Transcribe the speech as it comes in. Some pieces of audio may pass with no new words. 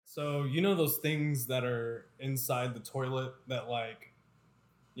So you know those things that are inside the toilet that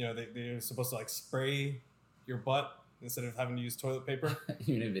they're supposed to like spray your butt instead of having to use toilet paper?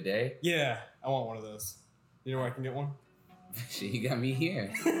 You mean a bidet? Yeah, I want one of those. You know where I can get one? Shit, you got me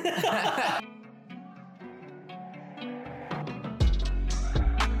here.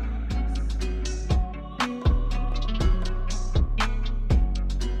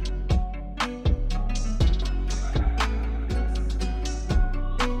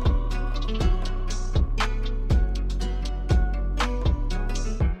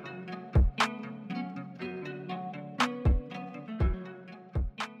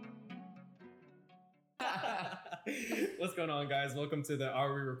 What's going on, guys? Welcome to the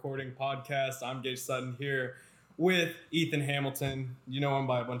Are We Recording podcast. I'm Gage Sutton here with Ethan Hamilton. You know him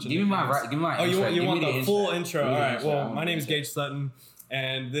by a bunch of Give me my intro. You want the full intro? All right. intro. Well, my name is Gage Sutton,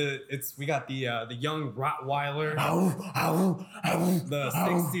 and we got the young Rottweiler, the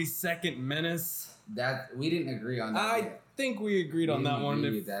 60-second menace. That we didn't agree on that. I think we agreed on that one.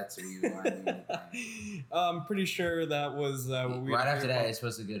 That's what you wanted. I'm pretty sure that was what we. Right after that, it's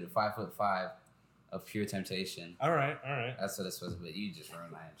supposed to go to 5'5" of pure temptation. All right. That's what it's supposed to be. You just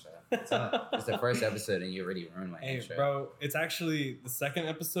ruined my intro. It's the first episode, and you already ruined my intro. Hey, bro, it's actually the second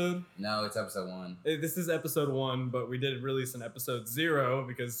episode. No, it's episode 1. This is episode 1, but we did release an episode 0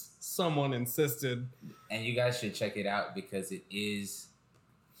 because someone insisted. And you guys should check it out because it is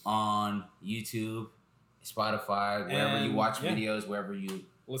on YouTube, Spotify, wherever you watch videos, wherever you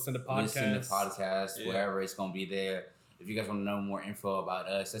listen to podcasts, wherever it's gonna be there. If you guys want to know more info about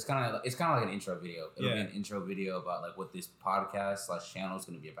us, it's kind of like an intro video. It'll be an intro video about like what this podcast / channel is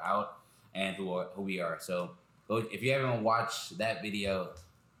going to be about and who we are. So if you haven't watched that video,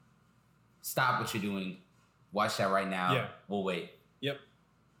 stop what you're doing. Watch that right now. Yeah. We'll wait. Yep.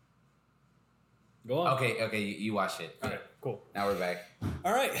 Go on. Okay, you watch it. All right, cool. Now we're back.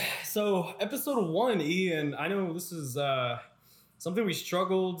 All right, so episode 1, Ian. I know this is something we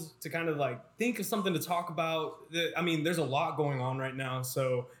struggled to kind of like think of something to talk about. I mean, there's a lot going on right now.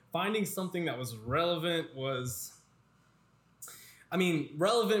 So finding something that was relevant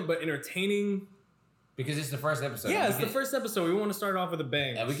but entertaining. Because it's the first episode. Yeah, it's the first episode. We want to start off with a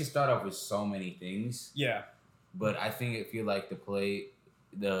bang. And we can start off with so many things. Yeah. But I feel like the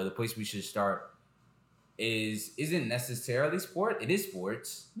place we should start isn't necessarily sport. It is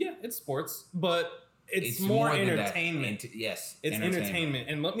sports. Yeah, it's sports, but it's more entertainment. Yes, it's entertainment.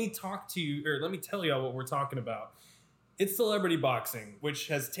 And let me tell y'all what we're talking about. It's celebrity boxing, which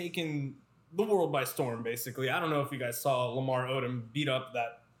has taken the world by storm, basically. I don't know if you guys saw Lamar Odom beat up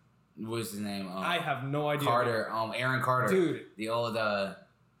that. What's his name? I have no idea. Aaron Carter. Dude. The old,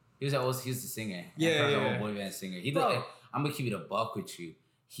 he was the singer. Yeah. The old boy band singer. He looked like, I'm going to keep it a buck with you.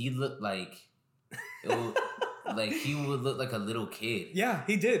 He looked like, like he would look like a little kid. Yeah,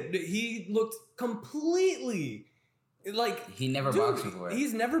 he did. He looked completely like he never boxed before.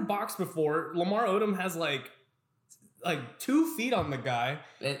 He's never boxed before. Lamar Odom has like 2 feet on the guy.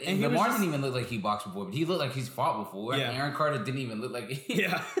 And Lamar didn't even look like he boxed before, but he looked like he's fought before. Yeah. And Aaron Carter didn't even look like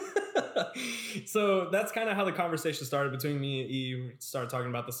Yeah. So that's kind of how the conversation started between me and E. We started talking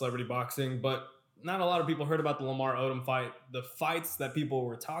about the celebrity boxing, but not a lot of people heard about the Lamar Odom fight. The fights that people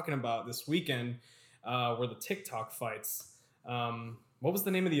were talking about this weekend were the TikTok fights. What was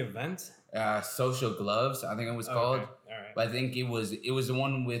the name of the event? Social Gloves, I think it was called. Okay. All right. But I think it was the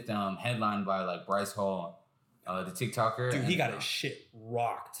one with headlined by like Bryce Hall, the TikToker. Dude, he got his shit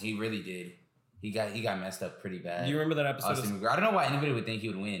rocked. He really did. He got messed up pretty bad. Do you remember that episode? I don't know why anybody would think he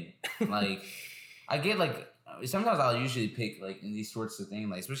would win. Like, I get like sometimes I'll usually pick like in these sorts of things,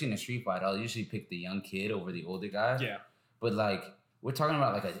 like especially in a street fight, I'll usually pick the young kid over the older guy. Yeah. But like we're talking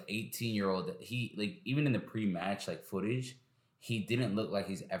about like an 18-year-old that he like even in the pre-match like footage, he didn't look like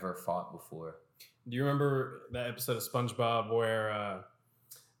he's ever fought before. Do you remember that episode of SpongeBob where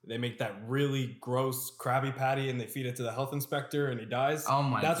they make that really gross Krabby Patty and they feed it to the health inspector and he dies? Oh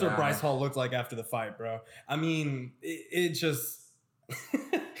my God. That's what Bryce Hall looked like after the fight, bro. I mean, it just...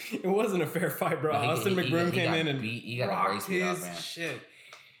 it wasn't a fair fight, bro. Austin McBroom came in and he got rocked his man. shit.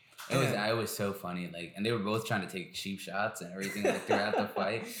 It was so funny, like, and they were both trying to take cheap shots and everything like throughout the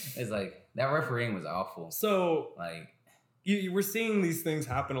fight. It's like that refereeing was awful. So like, we're seeing these things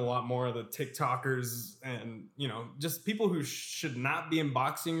happen a lot more. The TikTokers and just people who should not be in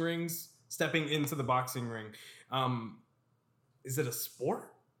boxing rings stepping into the boxing ring. Is it a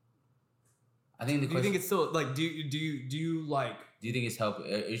sport? I think. Do you think it's still like? Do you like? Do you think it's helping?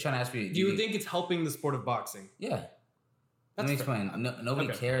 Are you trying to ask me? Do you think it's helping the sport of boxing? Yeah. Let me explain. Nobody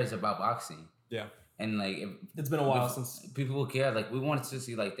cares about boxing. Yeah. And like, it's been a while since people will care. Like, we wanted to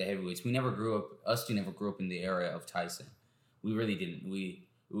see like the heavyweights. We never grew up. Us two never grew up in the era of Tyson. We really didn't. We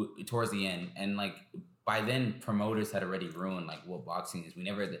towards the end, and like by then promoters had already ruined like what boxing is. We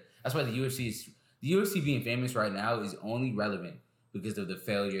never. That's why the UFC being famous right now is only relevant because of the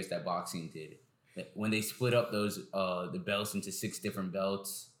failures that boxing did. When they split up those the belts into 6 different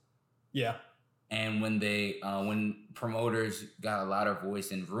belts. Yeah. And when promoters got a louder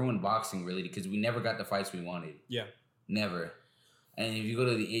voice and ruined boxing really because we never got the fights we wanted. Yeah. Never. And if you go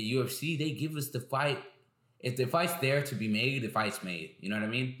to the UFC, they give us the fight. If the fight's there to be made, the fight's made. You know what I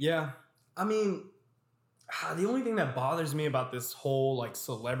mean? Yeah. I mean, the only thing that bothers me about this whole like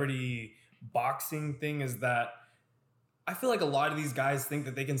celebrity boxing thing is that I feel like a lot of these guys think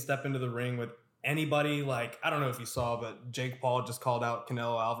that they can step into the ring with anybody. Like, I don't know if you saw, but Jake Paul just called out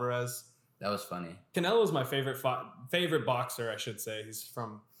Canelo Alvarez. That was funny. Canelo is my favorite boxer, I should say. He's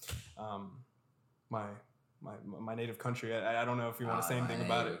from my native country. I don't know if you want to say anything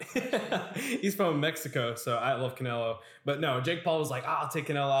about it. He's from Mexico, so I love Canelo. But no, Jake Paul was like, I'll take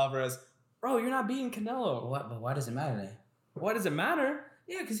Canelo Alvarez. Bro, you're not beating Canelo. What? But why does it matter then? Why does it matter?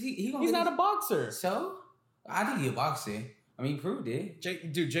 Yeah, because he's not a boxer. So? I think he's a boxer. I mean, he proved it.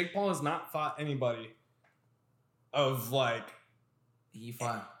 Jake Paul has not fought anybody of like... He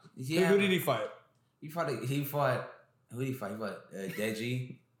fought... Yeah. Who did he fight? Who did he fight? He fought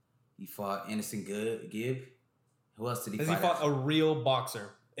Deji. He fought Anderson Gibb. Who else did he fight? Has he fought a real boxer?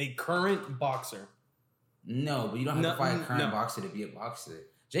 A current boxer? No, but you don't have to fight a current boxer to be a boxer.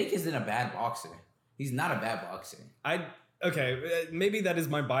 Jake isn't a bad boxer. He's not a bad boxer. Okay, maybe that is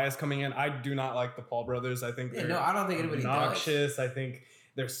my bias coming in. I do not like the Paul brothers. I think they're I don't think anybody obnoxious. does. I think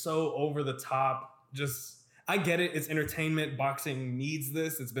they're so over the top. I get it. It's entertainment. Boxing needs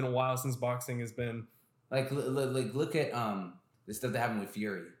this. It's been a while since boxing has been look at the stuff that happened with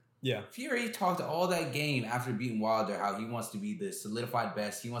Fury. Yeah, Fury talked all that game after beating Wilder, how he wants to be the solidified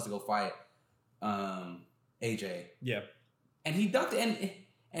best. He wants to go fight AJ. Yeah, and he ducked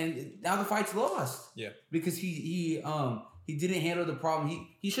and now the fight's lost. Yeah, because he didn't handle the problem.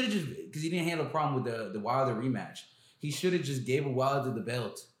 He should have just because he didn't handle the problem with the Wilder rematch. He should have just gave Wilder the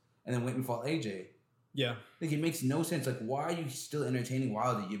belt and then went and fought AJ. Yeah. Like, it makes no sense. Like, why are you still entertaining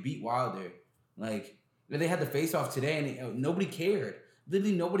Wilder? You beat Wilder. Like, they had the face-off today, and nobody cared.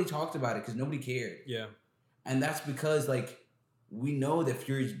 Literally, nobody talked about it because nobody cared. Yeah. And that's because, like, we know that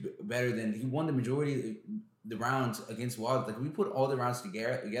Fury's better than... He won the majority of the rounds against Wilder. Like, we put all the rounds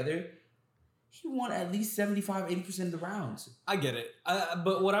together, he won at least 75, 80% of the rounds. I get it.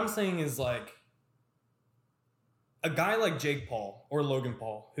 But what I'm saying is, like, a guy like Jake Paul or Logan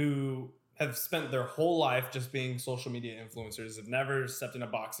Paul, who... have spent their whole life just being social media influencers, have never stepped in a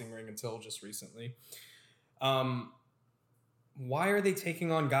boxing ring until just recently. Why are they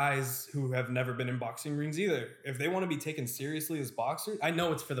taking on guys who have never been in boxing rings either? If they want to be taken seriously as boxers, I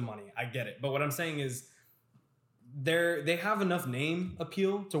know it's for the money. I get it. But what I'm saying is they have enough name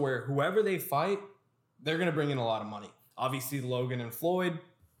appeal to where whoever they fight, they're going to bring in a lot of money. Obviously, Logan and Floyd,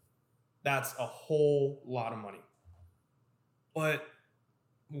 that's a whole lot of money. But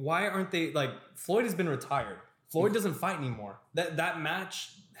why aren't they, like, Floyd has been retired. Floyd doesn't fight anymore. That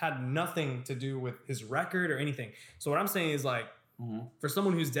match had nothing to do with his record or anything. So what I'm saying is, like, for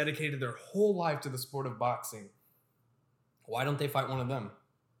someone who's dedicated their whole life to the sport of boxing, why don't they fight one of them?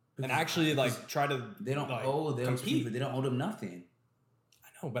 And actually, like, try to They don't owe them compete. They don't owe them nothing. I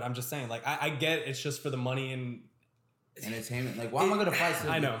know, but I'm just saying, like, I get it's just for the money and entertainment. Like, why am I going to fight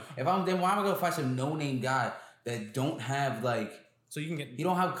some... I know. If I'm then, why am I going to fight some no-name guy that don't have, like... So you can get... You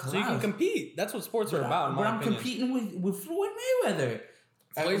don't have clout. So you can compete. That's what sports are about, But I'm competing with Floyd Mayweather.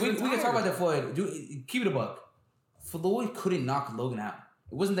 We can talk about that, Floyd. Keep it a buck. Floyd couldn't knock Logan out.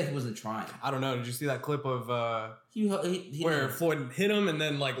 It wasn't that he wasn't trying. I don't know. Did you see that clip of he where Floyd hit him and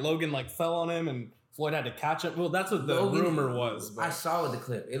then, like, Logan, like, fell on him and Floyd had to catch him? Well, that's what the rumor was. But. I saw the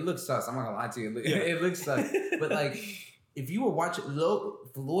clip. It looks sus. I'm not going to lie to you. It looks sus. But, like... If you were watching,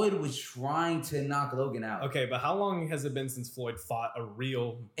 Floyd was trying to knock Logan out. Okay, but how long has it been since Floyd fought a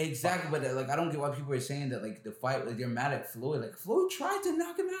real... Exactly, but like I don't get why people are saying that like the fight, like they're mad at Floyd. Like Floyd tried to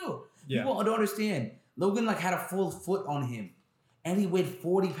knock him out. Yeah. People don't understand. Logan like had a full foot on him, and he weighed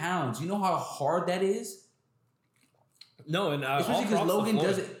 40 pounds. You know how hard that is? No, and especially because Logan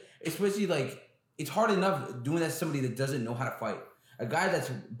does it. Especially like it's hard enough doing that to somebody that doesn't know how to fight. A guy that's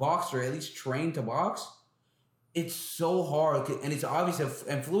boxed or at least trained to box. It's so hard, and it's obvious.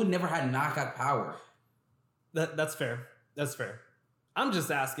 And Floyd never had knockout power. That's fair. That's fair. I'm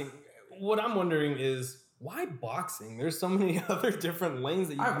just asking. What I'm wondering is why boxing? There's so many other different lanes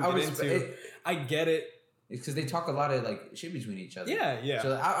that you can get into. I get it. It's because they talk a lot of like shit between each other. Yeah, yeah.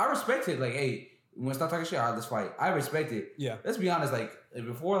 So I respect it. Like, hey, you want to start talking shit? All right, let's fight. I respect it. Yeah. Let's be honest. Like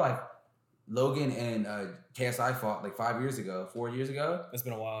before, like Logan and KSI fought like 4 years ago. It's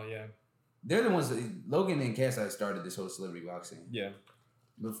been a while, yeah. They're the ones that Logan and KSI started this whole celebrity boxing. Yeah.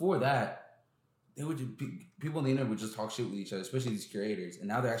 Before that, they would just, people on the internet would just talk shit with each other, especially these creators. And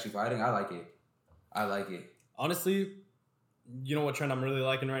now they're actually fighting. I like it. Honestly, you know what trend I'm really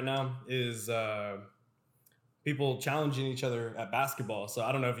liking right now is people challenging each other at basketball. So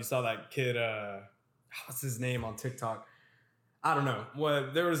I don't know if you saw that kid. What's his name on TikTok? I don't know.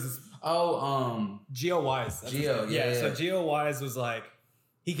 Well, there was this. Gio Wise. Gio, yeah. So Gio Wise was like,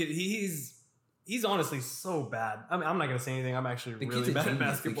 he's honestly so bad. I mean, I'm not gonna say anything. I'm actually really bad at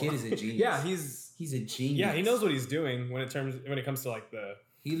basketball. The kid is a genius. Yeah, he's a genius. Yeah, he knows what he's doing when it comes to like the.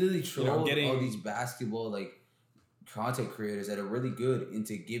 He literally trolled all these basketball like content creators that are really good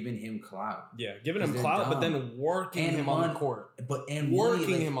into giving him clout. Yeah, giving him clout, but then working him on the court.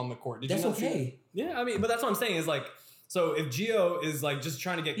 Working him on the court. That's okay. Yeah, I mean, but that's what I'm saying is like. So if Gio is like just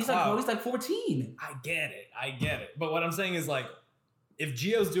trying to get clout, he's like 14. I get it. But what I'm saying is like, if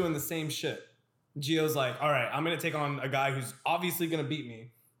Gio's doing the same shit, Gio's like, all right, I'm gonna take on a guy who's obviously gonna beat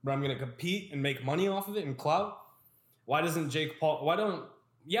me, but I'm gonna compete and make money off of it and clout. Why doesn't Jake Paul? Why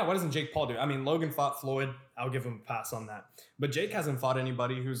doesn't Jake Paul do it? I mean, Logan fought Floyd. I'll give him a pass on that. But Jake hasn't fought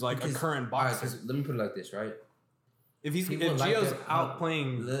anybody who's like a current boxer. Right, let me put it like this, right? If Gio's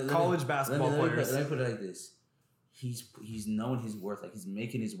outplaying college basketball players, let me put it like this. He's knowing his worth, like he's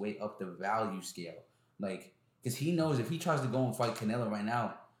making his way up the value scale, like because he knows if he tries to go and fight Canelo right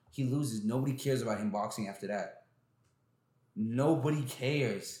now, he loses. Nobody cares about him boxing after that. Nobody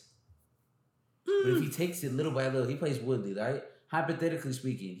cares. But if he takes it little by little, he plays Woodley, right? Hypothetically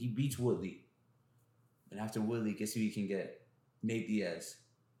speaking, he beats Woodley, and after Woodley, guess who he can get? Nate Diaz.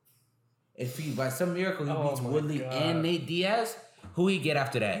 If he by some miracle he beats Woodley and Nate Diaz. Who he get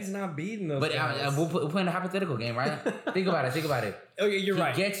after that? He's not beating those but guys. We're playing a hypothetical game, right? Think about it. Okay, you're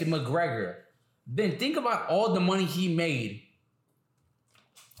right. He gets McGregor. Then think about all the money he made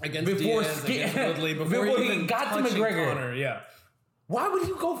against Woodley before he even got to McGregor. Conor, yeah. Why would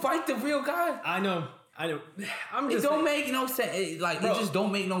you go fight the real guy? I know. It don't make no sense. It just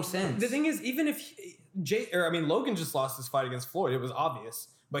don't make no sense. The thing is, even if Logan just lost his fight against Floyd, it was obvious.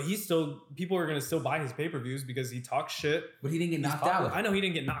 But people are going to still buy his pay-per-views because he talks shit. But he didn't get knocked out. I know he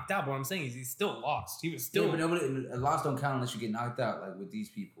didn't get knocked out, but what I'm saying is he still lost. He was still... Yeah, but a loss don't count unless you get knocked out, like with these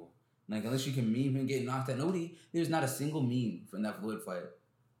people. Like, unless you can meme him getting knocked out. There's not a single meme from that Floyd fight.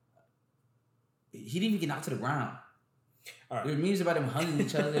 He didn't even get knocked to the ground. All right. There were memes about him hugging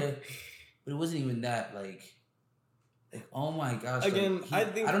each other, but it wasn't even that, like oh my gosh. Again, I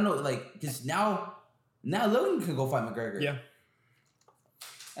don't know, like, because now Logan can go fight McGregor. Yeah.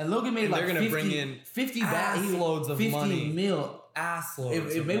 And Logan made they're gonna bring in 50 loads of 50 money. Mil. Ass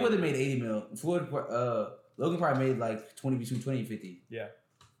loads. If Mayweather made 80 mil, Logan probably made like 20 between 20 and 50. Yeah.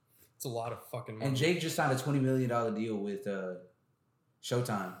 It's a lot of fucking money. And Jake just signed a $20 million deal with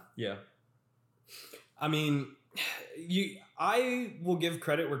Showtime. Yeah. I mean, I will give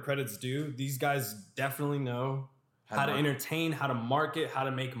credit where credit's due. These guys definitely know how to entertain, how to market, how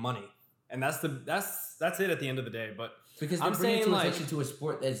to make money. And that's it at the end of the day. But because they're bringing attention to a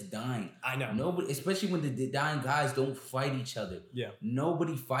sport that's dying. I know. Nobody, especially when the dying guys don't fight each other. Yeah.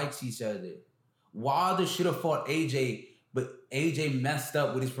 Nobody fights each other. Wilder should have fought AJ, but AJ messed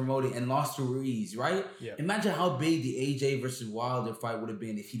up with his promoting and lost to Ruiz, right? Yeah. Imagine how big the AJ versus Wilder fight would have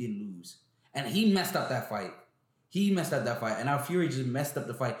been if he didn't lose. And he messed up that fight. And now Fury just messed up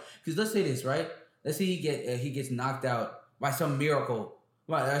the fight. Because let's say this, right? Let's say he gets knocked out by some miracle.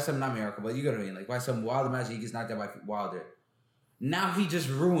 Well, that's some not miracle, but you get what I mean. Like by some Wilder match, he gets knocked out by Wilder. Now he just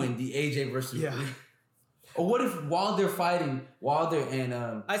ruined the AJ versus. Yeah. Or what if Wilder and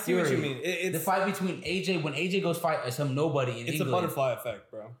I see Fury, what you mean. It's the fight between AJ when AJ goes fight some nobody in England. It's a butterfly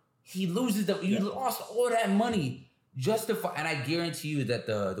effect, bro. He loses he lost all that money just to fight, and I guarantee you that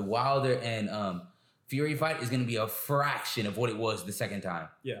the Wilder and Fury fight is going to be a fraction of what it was the second time.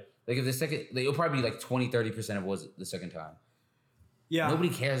 Yeah. Like if it'll probably be like 20-30% of what was the second time. Yeah. Nobody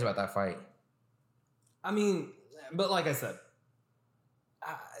cares about that fight. I mean, but like I said,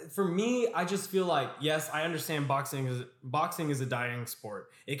 for me, I just feel like, yes, I understand boxing is a dying sport.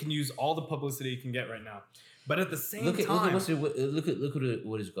 It can use all the publicity it can get right now. But at the same time... Look at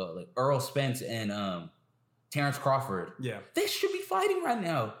what it's called. Like Earl Spence and Terrence Crawford. Yeah. They should be fighting right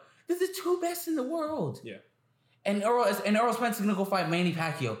now. They're the two best in the world. Yeah. And Earl Spence is going to go fight Manny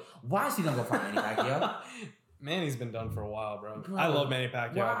Pacquiao. Why is he going to go fight Manny Pacquiao? Manny's been done for a while, bro. I love Manny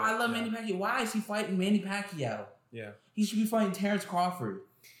Pacquiao. I love Manny Pacquiao. Why is he fighting Manny Pacquiao? Yeah. He should be fighting Terrence Crawford.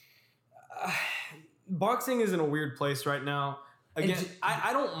 Boxing is in a weird place right now. Again,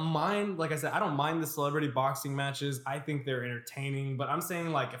 I don't mind, like I said, I don't mind the celebrity boxing matches. I think they're entertaining, but I'm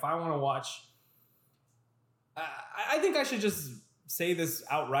saying, like, if I want to watch, I think I should just say this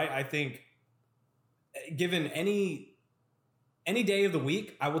outright. I think given any day of the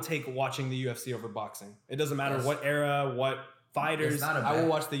week, I will take watching the UFC over boxing. It doesn't matter what era, what fighters, I will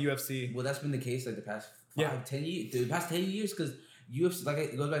watch the UFC. Well, that's been the case like the past 10 years. The past 10 years, because UFC, like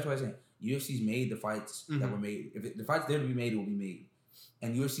it goes back to what I was saying, UFC's made the fights that were made. If the fights there to be made, will be made.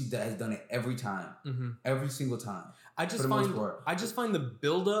 And UFC has done it every time. Every single time. I just find the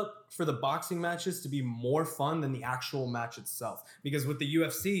build-up for the boxing matches to be more fun than the actual match itself. Because with the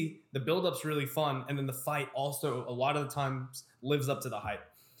UFC, the build-up's really fun, and then the fight also a lot of the times lives up to the hype.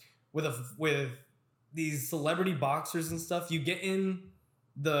 With these celebrity boxers and stuff, you get in,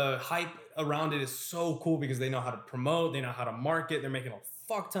 the hype around it is so cool because they know how to promote, they know how to market, they're making a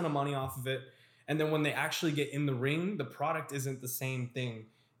fuck ton of money off of it. And then when they actually get in the ring, the product isn't the same thing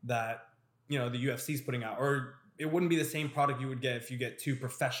that, the UFC is putting out. Or it wouldn't be the same product you would get if you get two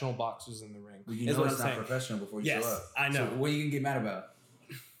professional boxers in the ring. Well, you know it's not professional before you show up. I know. So what are you going to get mad about?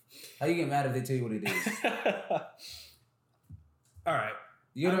 How you get mad if they tell you what it is? All right.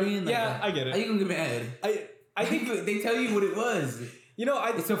 You know what I mean? Like, I get it. How you going to get mad? I think they tell you what it was.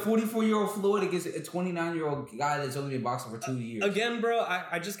 It's a 44-year-old Floyd against a 29-year-old guy that's only been boxing for 2 years. Again, bro,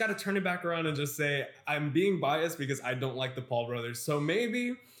 I just got to turn it back around and just say I'm being biased because I don't like the Paul brothers. So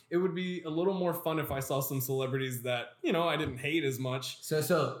maybe it would be a little more fun if I saw some celebrities that, I didn't hate as much.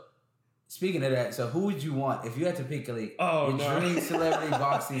 So speaking of that, so who would you want if you had to pick a dream celebrity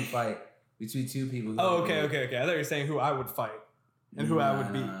boxing fight between two people? Okay. I thought you were saying who I would fight and who I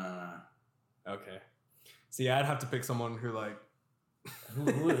would beat. Okay. See, I'd have to pick someone who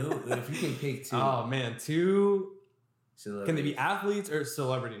Who, if you can pick two. Oh man, two. Can they be athletes or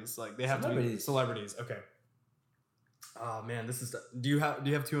celebrities? Like they have to be celebrities. Okay. Oh man, this is. Do you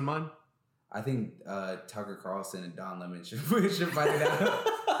have two in mind? I think Tucker Carlson and Don Lemon should fight it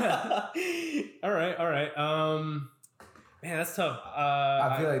out. All right. Man, that's tough.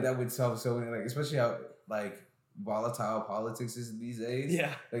 I feel like that would solve so many, especially how volatile politics is these days.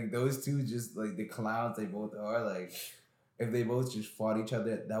 Yeah. Those two, just the clowns they both are. If they both just fought each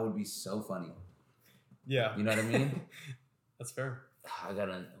other, that would be so funny. Yeah. You know what I mean? That's fair.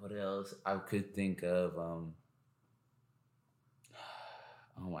 What else? I could think of, oh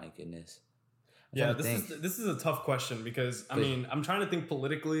my goodness. This is a tough question because, I'm trying to think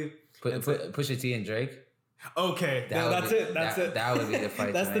politically. Pusha T and Drake? Okay. That's it. That would be the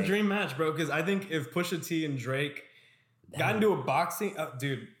fight. That's the dream match, bro, because I think if Pusha T and Drake got into a boxing...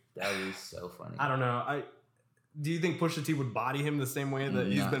 dude. That would be so funny. I don't know. Do you think Pusha T would body him the same way that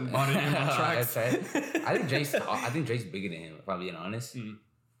he's been bodying him on tracks? I think Drake's bigger than him, if I'm being honest.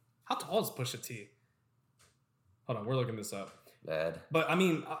 How tall is Pusha T? Hold on, we're looking this up. Bad. But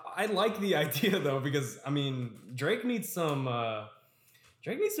I like the idea though, because Drake needs some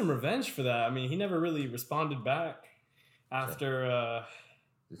revenge for that. He never really responded back after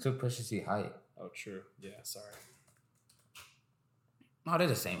it took Pusha T height. Oh, true. Yeah, sorry. No, they're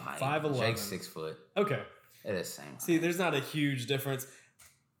the same height. 5'11". Drake's 6 foot. Okay. They're the same height. See, there's not a huge difference.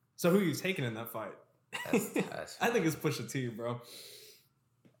 So who are you taking in that fight? That's I think it's Pusha T, bro.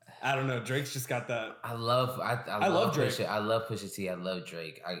 I don't know. Drake's just got that. I love Drake. I love Pusha T. I love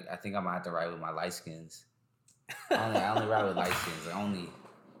Drake. I think I'm gonna have to ride with my light skins. I only ride with light skins.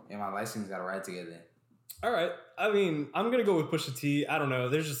 And my light skins gotta ride together. All right. I'm gonna go with Pusha T. I don't know.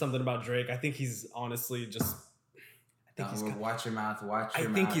 There's just something about Drake. I think he's honestly just. Watch your mouth. I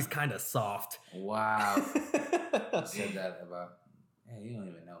think he's kind of soft. Wow. You said that about. Hey, you don't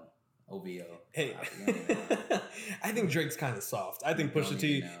even know. OVO. Hey, I think Drake's kind of soft. I think Pusha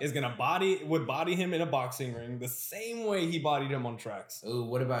T is gonna would body him in a boxing ring the same way he bodied him on tracks. Ooh,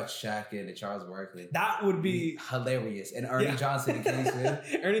 what about Shaq and Charles Barkley? That would be hilarious. And Ernie Johnson and Kenny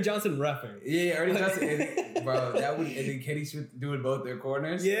Smith. Ernie Johnson reffing. Yeah, Ernie Johnson. Bro, that would, and then Kenny Smith doing both their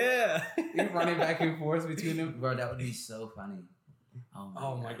corners. Yeah, running back and forth between them. Bro, that would be so funny.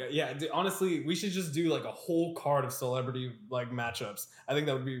 Oh my god. Yeah, dude, honestly, we should just do a whole card of celebrity matchups. I think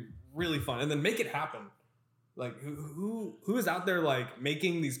that would be really fun, and then make it happen. Who is out there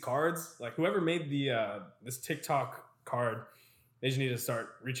making these cards? Whoever made the this TikTok card, they just need to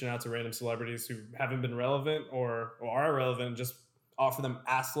start reaching out to random celebrities who haven't been relevant or are relevant. Just offer them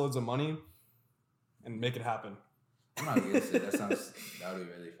ass loads of money and make it happen. I'm not against it. That would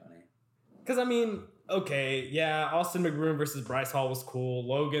be really funny. Because okay, yeah, Austin McBroom versus Bryce Hall was cool.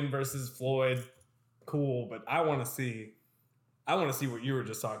 Logan versus Floyd, cool. But I want to see what you were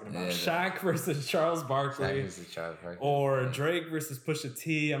just talking about. Yeah, Shaq versus Charles Barkley. Or Drake versus Pusha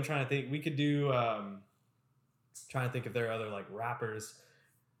T. I'm trying to think. We could do Trying to think if there are other like rappers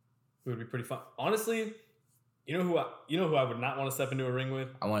who would be pretty fun. Honestly, you know who I would not want to step into a ring with?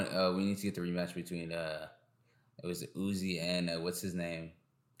 We need to get the rematch between it was Uzi and what's his name?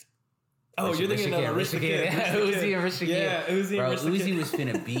 Oh, you're thinking of Rich the Kid. Uzi and Rich the Kid. Yeah, Uzi and Rich the Kid. Uzi was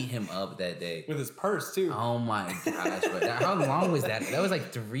finna beat him up that day. With his purse, too. Oh my gosh, bro. How long was that? That was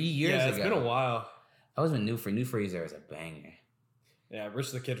like 3 years ago. Yeah, it's been a while. That was when New Freezer was a banger. Yeah,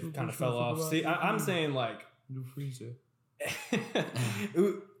 Rich the Kid kind of fell off. See, I'm saying like New Freezer.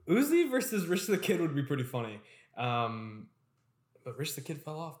 Uzi versus Rich the Kid would be pretty funny. But Rich the Kid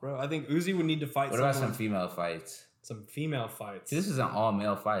fell off, bro. I think Uzi would need to fight. What about some female fights? Some female fights. See, this is an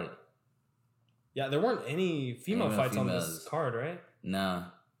all-male fight. Yeah, there weren't any female fights on this card, right? No,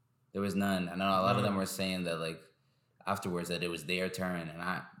 there was none. I know a lot of them were saying that like afterwards that it was their turn, and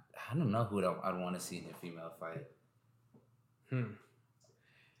I don't know who I'd want to see in a female fight.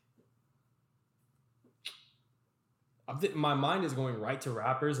 My mind is going right to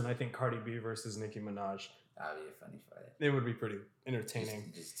rappers, and I think Cardi B versus Nicki Minaj. That would be a funny fight. It would be pretty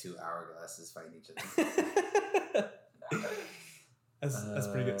entertaining. Just two hourglasses fighting each other. That's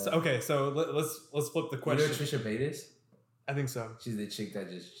pretty good. So, let's flip the question. You know Trisha Paytas? I think so. She's the chick that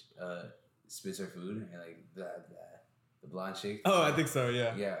just spits her food and like the blonde chick. Oh, I think so.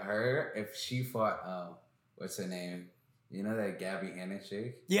 Yeah. Yeah, her. If she fought, what's her name? You know that Gabby Hanna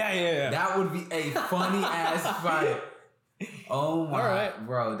chick? Yeah. That would be a funny ass fight. Oh my! All right,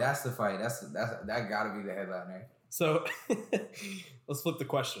 bro, that's the fight. That gotta be the headliner. So let's flip the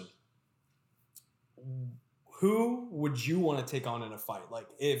question. Who would you want to take on in a fight? Like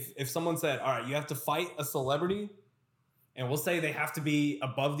if someone said, all right, you have to fight a celebrity, and we'll say they have to be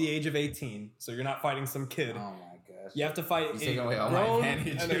above the age of 18, so you're not fighting some kid. Oh my gosh. You have to fight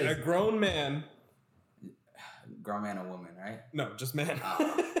a grown man. Grown man or woman, right? No, just man.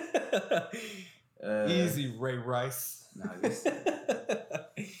 Easy, Ray Rice. No,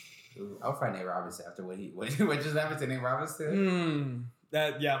 I'll fight Nate Robinson after what just happened to Nate Robinson.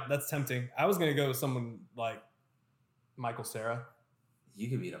 That's tempting. I was gonna go with someone like Michael Cera. You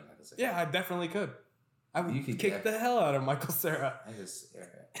could beat up Michael Cera. Yeah, I definitely could. I would kick the hell out of Michael Cera.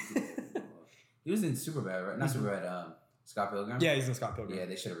 He was in Superbad, right? Not Superbad. Scott Pilgrim. Yeah, he's in Scott Pilgrim. Yeah,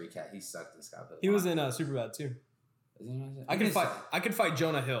 they should have recapped. He sucked in Scott Pilgrim. He was in Superbad too. I could fight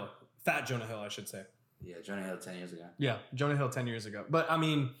Jonah Hill. Fat Jonah Hill, I should say. Yeah, Jonah Hill 10 years ago. Yeah, Jonah Hill 10 years ago. But I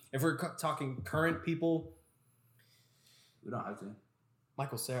mean, if we're talking current people, we don't have to.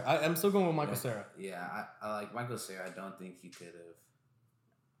 Michael Cera. I'm still going with Michael Cera. Yeah, I like Michael Cera. I don't think he could have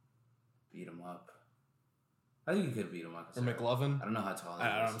beat him up. I think he could have beat him up. Or McLovin. I don't know how tall he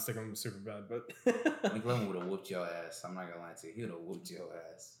is. I'm sticking with Superbad, but McLovin would have whooped your ass. I'm not gonna lie to you. He would have whooped your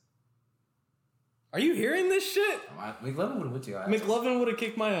ass. Are you hearing this shit? McLovin would have whooped your ass. McLovin would have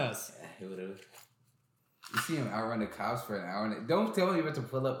kicked my ass. Yeah, he would have. You see him outrun the cops for an hour. Don't tell me you have to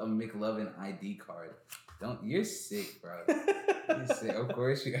pull up a McLovin ID card. You're sick, bro. You're sick. Of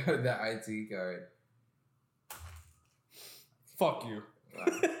course you have the ID card. Fuck you. Wow.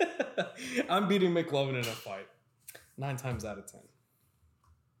 I'm beating McLovin in a fight. 9 times out of 10.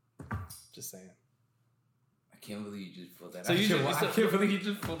 Just saying. I can't believe you just pulled that out. I can't believe you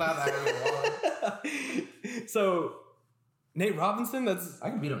just pulled out that. So, Nate Robinson, I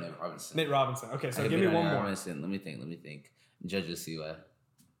can beat him, Nate Robinson. Nate Robinson. Okay, so give me one more. Robinson. Let me think. Judges see what?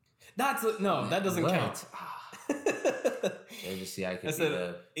 That doesn't count. Judges see I could beat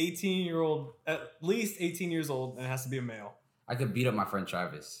a 18-year-old, at least 18 years old, and it has to be a male. I could beat up my friend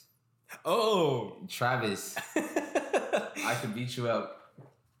Travis. Oh. Travis. I could beat you up.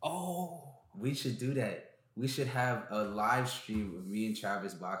 Oh. We should do that. We should have a live stream of me and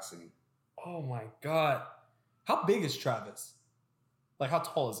Travis boxing. Oh my God. How big is Travis? Like, how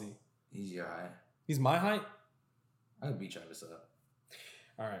tall is he? He's your height. He's my height? I could beat Travis up.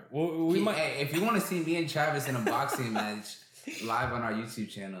 All right. Well, we might. Hey, if you want to see me and Travis in a boxing match live on our YouTube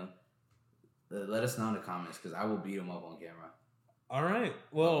channel, let us know in the comments because I will beat him up on camera. All right.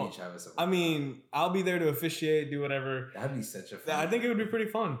 Well, I mean, I'll be there to officiate, do whatever. That'd be such a fun. I think it would be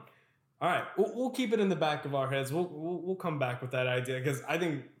pretty fun. All right, we'll keep it in the back of our heads. We'll come back with that idea because I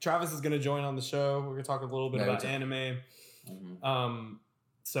think Travis is going to join on the show. We're going to talk a little bit about anime. Mm-hmm.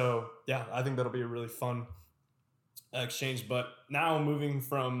 So yeah, I think that'll be a really fun exchange. But now moving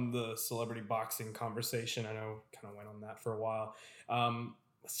from the celebrity boxing conversation, I know kind of went on that for a while.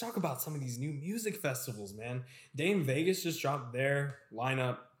 Let's talk about some of these new music festivals, man. Dame Vegas just dropped their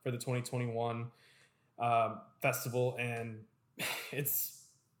lineup for the 2021 festival, and it's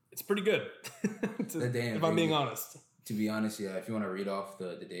pretty good. If I'm being honest. To be honest, yeah, if you want to read off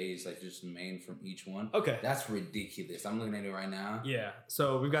the days, like just name from each one. Okay. That's ridiculous. I'm looking at it right now. Yeah.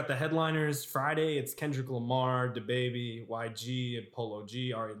 So we've got the headliners. Friday, it's Kendrick Lamar, DaBaby, YG, and Polo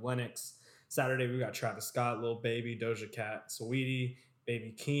G, Ari Lennox. Saturday, we got Travis Scott, Lil Baby, Doja Cat, Saweetie,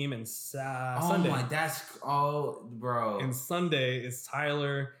 Baby Keem, and Sunday. Bro. And Sunday is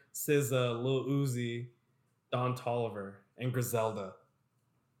Tyler, SZA, Lil Uzi, Don Toliver, and Griselda.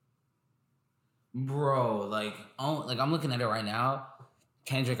 Bro, I'm looking at it right now.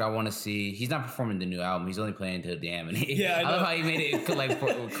 Kendrick, I want to see. He's not performing the new album. He's only playing to Damn. And I love how he made it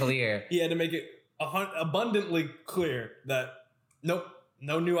clear. He had to make it abundantly clear that nope,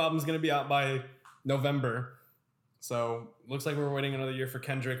 no new album's gonna be out by November. So looks like we're waiting another year for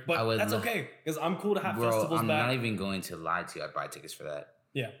Kendrick, but that's okay because I'm cool to have festivals I'm back. Not even going to lie to you. I'd buy tickets for that.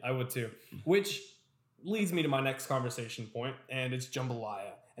 Yeah, I would too. Which leads me to my next conversation point, and it's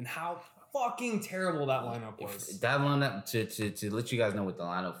Jambalaya and how fucking terrible that lineup was. That lineup, to let you guys know what the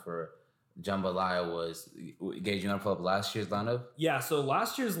lineup for Jambalaya was. Gage, you want to pull up last year's lineup? Yeah, so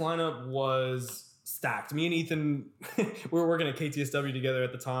last year's lineup was stacked. Me and Ethan, we were working at KTSW together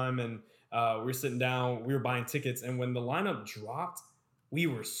at the time, and we were sitting down, we were buying tickets, and when the lineup dropped, we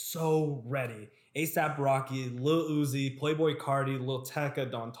were so ready. A$AP Rocky, Lil Uzi, Playboi Carti, Lil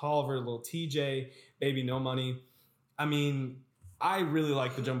Tecca, Don Toliver, Lil TJ, Baby No Money. I mean, I really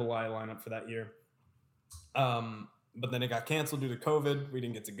liked the Jambalaya lineup for that year. But then it got canceled due to COVID. We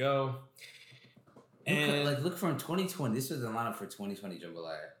didn't get to go. And look from 2020. This was the lineup for 2020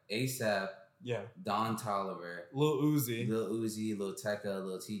 Jambalaya. A$AP, yeah, Don Toliver, Lil Uzi, Lil Tecca,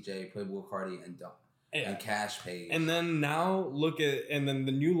 Lil TJ, Playboi Carti, and Cash Page. And then now and then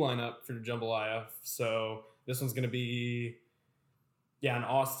the new lineup for Jambalaya. So this one's gonna be, in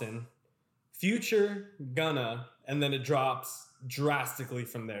Austin. Future, Gunna, and then it drops drastically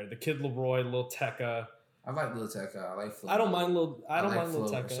from there. The Kid Laroi, Lil Tecca. I like Lil Tecca. I like Flo. I don't mind Lil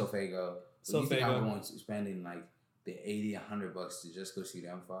Tecca. Sofago. You think I'm going to spending like the $80-$100 to just go see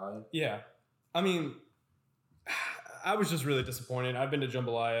them five? Yeah. I mean, I was just really disappointed. I've been to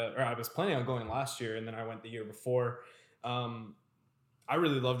Jambalaya, or I was planning on going last year, and then I went the year before. I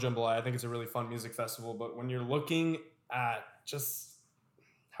really love Jambalaya. I think it's a really fun music festival, but when you're looking at just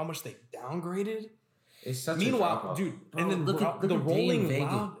how much they downgraded, it's such meanwhile, dude, bro, and then look at the Rolling Day in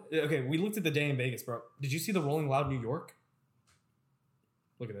Loud. Okay, we looked at the day in Vegas, bro. Did you see the Rolling Loud New York?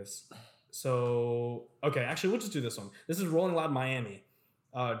 Look at this. So, okay, actually, we'll just do this one. This is Rolling Loud Miami,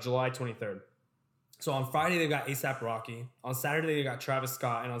 July 23rd. So on Friday, they got A$AP Rocky. On Saturday, they got Travis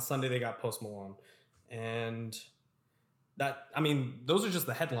Scott. And on Sunday, they got Post Malone. And those are just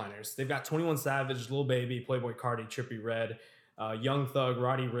the headliners. They've got 21 Savage, Lil Baby, Playboi Carti, Trippie Redd, Young Thug,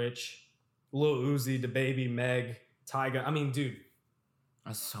 Roddy Ricch, Lil Uzi, DaBaby, Meg, Tyga. I mean, dude.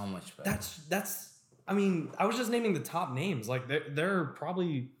 That's so much better. I was just naming the top names. Like, there are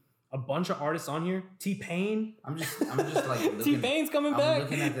probably a bunch of artists on here. T-Pain. I'm just like looking, T-Pain's coming back. I'm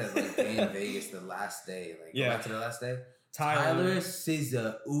looking at the day in Vegas, the last day. Go back to the last day. Tyler,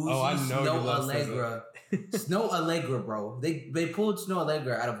 SZA, Uzi, Snow Allegra. Snow Allegra, bro. They pulled Snow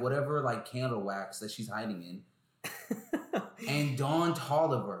Allegra out of whatever candle wax that she's hiding in. And Don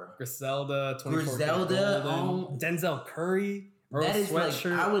Toliver. Griselda, Denzel Curry. Earl That is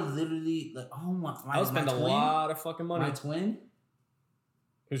Sweatshirt. I would literally I would spend a lot of fucking money. My twin?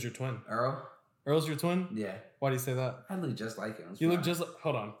 Who's your twin? Earl. Earl's your twin? Yeah. Why do you say that? I look just like him. You look just like...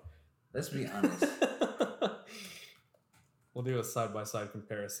 Hold on. Let's be honest. We'll do a side-by-side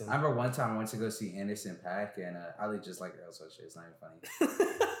comparison. I remember one time I went to go see Anderson .Paak, and I look just like Earl Sweatshirt. It's not even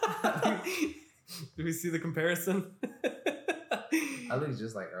funny. Do we see the comparison? I look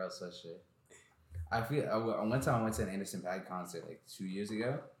just like Earl Sweatshirt. One time I went to an Anderson .Paak concert 2 years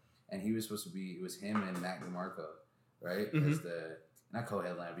ago, and he was supposed to be, it was him and Mac DeMarco, right? Mm-hmm. As the, not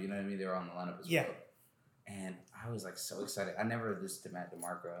co-headliner, but you know what I mean? They were on the lineup as well. And I was so excited. I never listened to Mac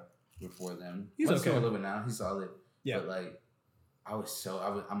DeMarco before them. He's okay. A little bit now. He's solid. Yeah. But I'm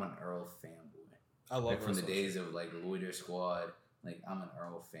an Earl fanboy. I love from the days of Loiter Squad. I'm an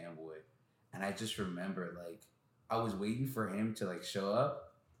Earl fanboy. And I just remember I was waiting for him to show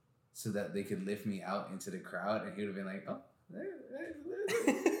up so that they could lift me out into the crowd, and he would have been like, "Oh,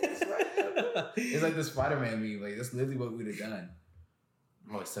 it's like the Spider-Man meme. That's literally what we'd have done."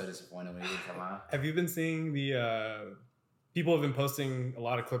 I was so disappointed when he didn't come out. Have you been seeing the people have been posting a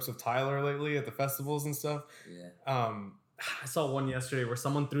lot of clips of Tyler lately at the festivals and stuff? Yeah. I saw one yesterday where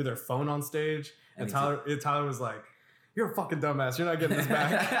someone threw their phone on stage, and Tyler was like, "You're a fucking dumbass. You're not getting this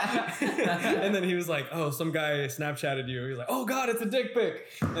back." And then he was like, "Oh, some guy Snapchatted you." He was like, "Oh God, it's a dick pic."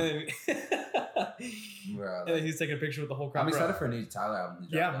 And Bro, And then he's taking a picture with the whole crowd. I'm excited for a new Tyler album.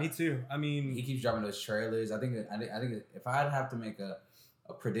 Yeah, me too. I mean, he keeps dropping those trailers. I think if I'd have to make a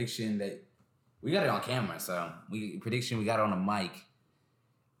prediction that we got it on camera, so we got it on the mic.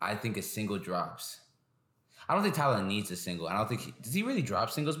 I think a single drops. I don't think Tyler needs a single. I don't think does he really drop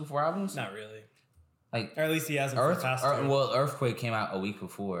singles before albums? not really. Like, or at least he hasn't for the past two. Well, Earthquake came out a week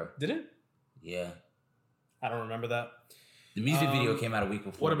before. Did it? Yeah. I don't remember that. The music video came out a week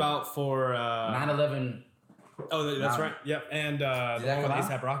before. What about for 9/11? Oh, that's right. Yep, and the one with come out?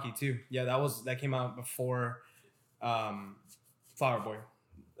 A$AP Rocky too. Yeah, that came out before Flower Boy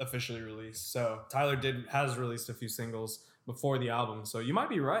officially released. So Tyler has released a few singles before the album. So you might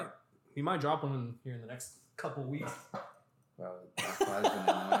be right. He might drop one here in the next couple weeks. Bro, that fly's been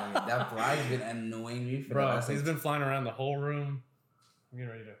annoying me. That fly's been annoying me for Bro, the last, he's been flying around the whole room. I'm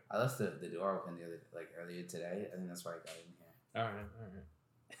getting ready to. I left the door open earlier today. I think that's why I got in here. All right.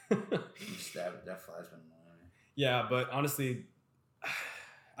 That fly's been annoying me. Yeah, but honestly,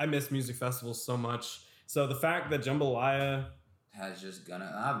 I miss music festivals so much. So the fact that Jambalaya has just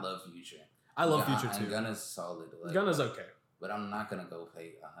Gunna. I love Future. I love Future too. Gunna's solid. Gunna's okay. But I'm not gonna go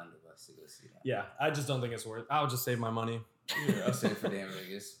pay $100 to go see that. Yeah, I just don't think it's worth. I'll just save my money. Yeah, I'll save for damn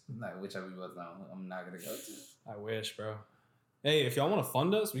Vegas. Which we both know I'm not gonna go to. I wish, bro. Hey, if y'all want to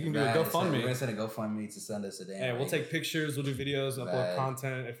fund us, we can do a GoFundMe. We're gonna send a GoFundMe to send us a damn. Hey, we'll take pictures, we'll do videos, upload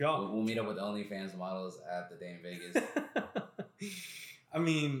content. If y'all, we'll meet up with the OnlyFans models at the damn Vegas. I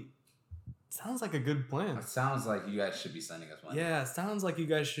mean, sounds like a good plan. It sounds like you guys should be sending us money. Yeah, it sounds like you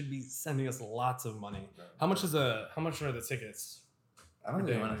guys should be sending us lots of money. How much are the tickets? I don't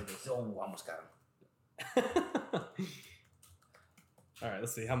think I almost got them. All right,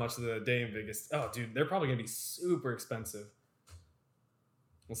 let's see how much the day in Vegas. Oh, dude, they're probably gonna be super expensive.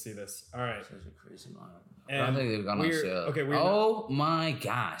 We'll see this. All right. Such a crazy line. And I don't think they've gone on sale. Okay, oh my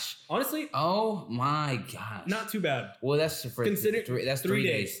gosh. Honestly. Oh my gosh. Not too bad. Well, that's for that's 3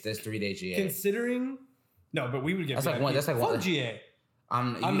 days. That's 3 day GA. Considering, no, but we would get. That's like one. That's like one. GA.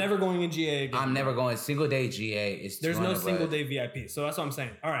 I'm never going in GA again. I'm never going single day GA. There's no single day VIP. So that's what I'm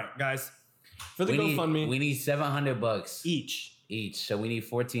saying. All right, guys. For the GoFundMe, we need $700 each. So we need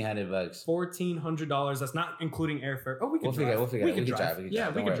 $1,400. $1,400. That's not including airfare. Oh, we'll figure it. We can drive. Yeah,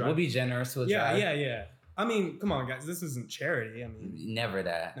 we can drive. We'll be generous. We'll drive. Yeah. I mean, come on, guys. This isn't charity. I mean, never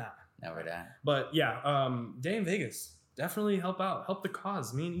that. Nah, never that. But yeah, day in Vegas. Definitely help out. Help the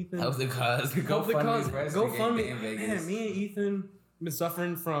cause. Me and Ethan. Help the cause. Help the cause. GoFundMe. Man, me and Ethan been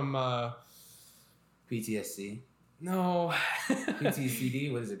suffering from PTSD. No.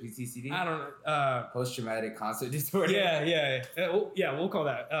 PTCD. What is it? PTCD? I don't know. Post-traumatic concept disorder. Yeah. We'll call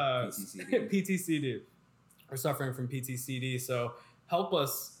that PTCD. PTCD. We're suffering from PTCD, so help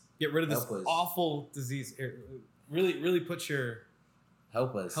us get rid of this awful disease. Here, really put your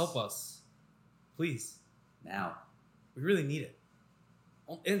help us, please. Now, we really need it.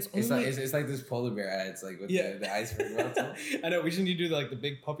 It's like this polar bear ad. It's like with the iceberg melting. I know we should need to do like the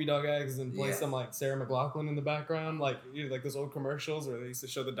big puppy dog eggs and play some like Sarah McLachlan in the background, like like those old commercials where they used to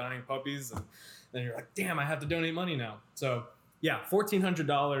show the dying puppies, and then you're like, damn, I have to donate money now. So yeah,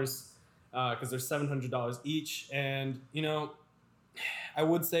 $1,400 because there's $700 each, and I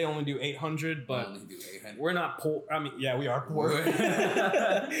would say only do 800, but we're not poor. I mean, yeah, we are poor.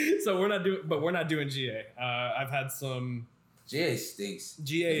 So we're not doing GA. I've had some. GA stinks.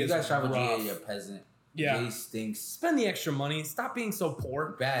 GA if is you guys travel rough. GA, you're a peasant. Yeah. GA stinks. Spend the extra money. Stop being so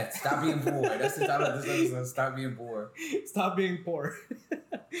poor. Bad. Stop being poor. That's the title of this episode. Stop being poor. Stop being poor.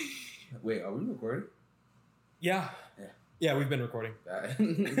 Wait, are we recording? Yeah, we've been recording.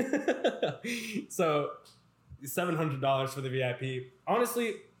 So, $700 for the VIP.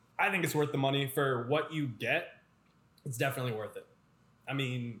 Honestly, I think it's worth the money for what you get. It's definitely worth it. I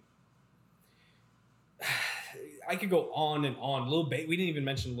mean, I could go on and on. Lil Baby, we didn't even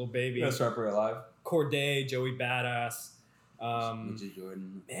mention Lil Baby. Best rapper alive. Corday, Joey Badass. Ninja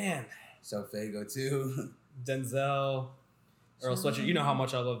Jordan. Man. Fago too. Denzel. Earl Sweatshirt. You know how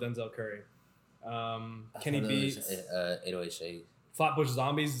much I love Denzel Curry. Kenny Beats. 808 Shades. Flatbush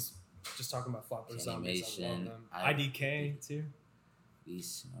Zombies. Just talking about Flatbush Zombies. I love Animation. them. IDK too.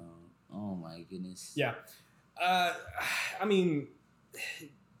 Oh my goodness. Yeah. I mean,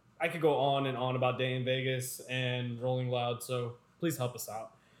 I could go on and on about Day in Vegas and Rolling Loud, so please help us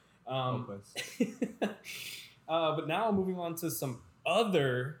out. But now moving on to some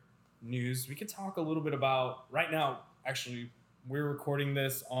other news, we could talk a little bit about, right now, actually, we're recording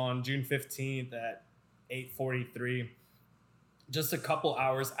this on June 15th at 8:43, just a couple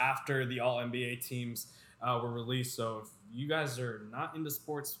hours after the All-NBA teams were released. So if you guys are not into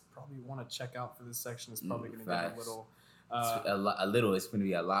sports, probably want to check out for this section. It's probably going to get a little It's going to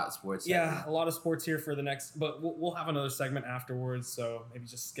be a lot of sports. Yeah, a lot of sports here for the next, but we'll have another segment afterwards, so maybe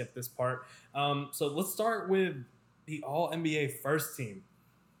just skip this part. So let's start with the All-NBA first team.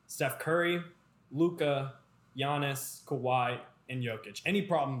 Steph Curry, Luka, Giannis, Kawhi, and Jokic. Any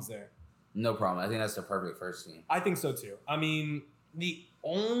problems there? No problem. I think that's the perfect first team. I think so too. I mean, the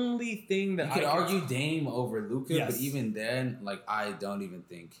only thing that you could argue Dame over Luka, yes. But even then, like, I don't even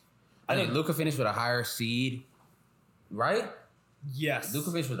think. I think Luka finished with a higher seed, right? Yes.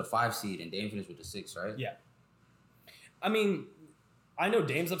 Luka finished with a 5 seed and Dame finished with a 6, right? Yeah. I mean, I know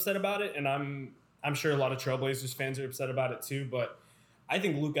Dame's upset about it, and I'm sure a lot of Trailblazers fans are upset about it too, but I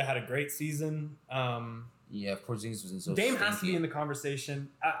think Luka had a great season. Yeah, Porzingis was in so Dame stinky. has to be in the conversation.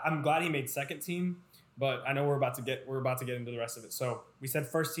 I'm glad he made second team, but I know we're about to get into the rest of it. So we said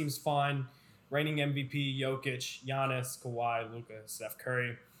first team's fine. Reigning MVP, Jokic, Giannis, Kawhi, Luka, Steph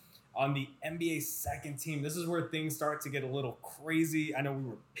Curry. On the NBA second team, this is where things start to get a little crazy. I know we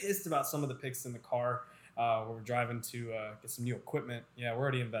were pissed about some of the picks in the car. We're driving to get some new equipment. Yeah, we're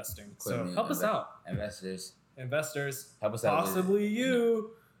already investing. So help us out. Investors. Help us out. Possibly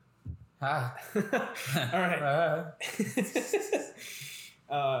you. Ha. All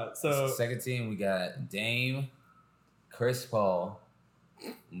right. So second team, we got Dame, Chris Paul,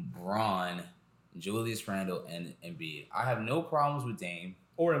 Bron, Julius Randle, and Embiid. I have no problems with Dame.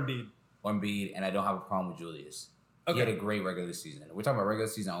 Or Embiid, and I don't have a problem with Julius. Okay. He had a great regular season. We're talking about regular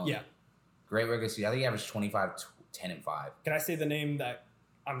season only. Yeah. Great regular season. I think he averaged 25, 10, and 5. Can I say the name that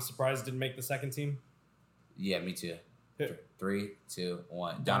I'm surprised didn't make the second team? Yeah, me too. Who? 3, 2,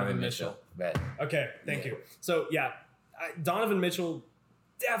 1. Donovan Mitchell. Bet. Okay, thank you. So, yeah, Donovan Mitchell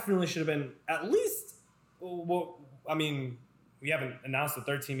definitely should have been at least, well, I mean, we haven't announced the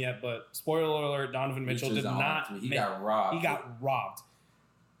third team yet, but spoiler alert, Donovan Mitchell did not. He got robbed. He got robbed.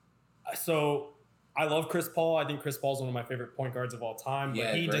 So I love Chris Paul. I think Chris Paul is one of my favorite point guards of all time.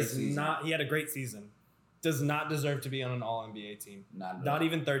 But he does not. He had a great season. Does not deserve to be on an All NBA team. Not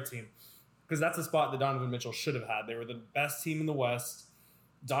even third team, because that's a spot that Donovan Mitchell should have had. They were the best team in the West.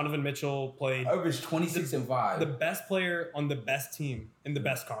 Donovan Mitchell played. Averaged 26 and 5. The best player on the best team in the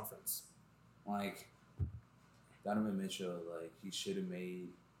best conference. Like Donovan Mitchell, like he should have made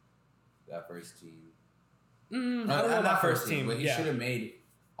that first team. Not first team, but he should have made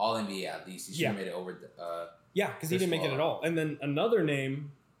All NBA at least. He should have made it over. Because he didn't make it at all. And then another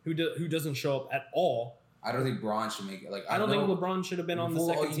name who doesn't show up at all. I don't think Bron should make it. Like I don't think LeBron should have been on the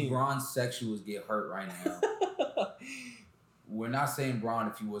second team. Bron sexuals get hurt right now. We're not saying Bron,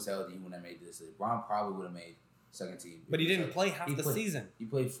 if he was healthy, he wouldn't have made this. Bron probably would have made second team. But he didn't play half the season. He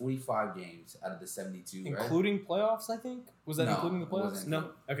played 45 games out of the 72, including playoffs, I think? Was that including the playoffs?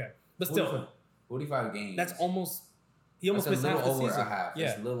 No? Okay. But still. 45 games. That's almost... He almost missed half the season. A half.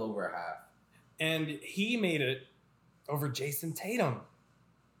 Yeah. It's a little over a half. And he made it over Jason Tatum.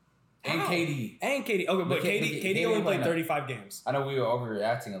 And KD. Okay, but KD only played 35 games. I know we were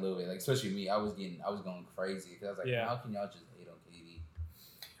overreacting a little bit, like especially me. I was going crazy because I was like, how can y'all just hate on KD?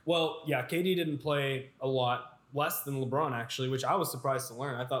 Well, yeah, KD didn't play a lot, less than LeBron actually, which I was surprised to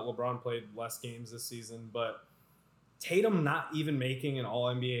learn. I thought LeBron played less games this season, but Tatum not even making an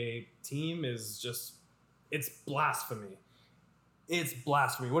All-NBA team is just, it's blasphemy. It's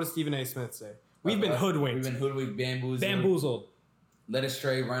blasphemy. What does Stephen A. Smith say? We've been hoodwinked. We've been hoodwinked, bamboozled. Led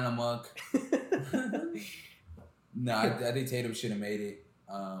astray, run amok. I think Tatum should have made it.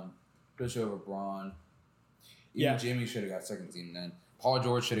 Push over Braun. Even Jimmy should have got second team then. Paul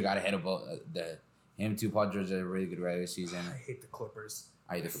George should have got ahead of him too. Paul George had a really good regular season. I hate the Clippers.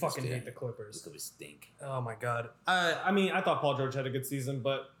 I fucking hate the Clippers. The Clippers stink. Oh my god. I mean, I thought Paul George had a good season,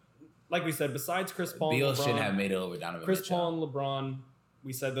 but like we said, besides Chris Paul, Beal shouldn't have made it over Donovan Mitchell. Chris Paul and LeBron,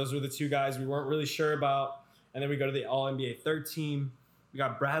 we said those were the two guys we weren't really sure about. And then we go to the All-NBA third team. We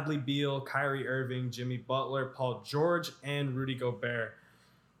got Bradley Beal, Kyrie Irving, Jimmy Butler, Paul George, and Rudy Gobert.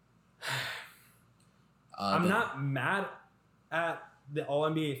 I'm not mad at the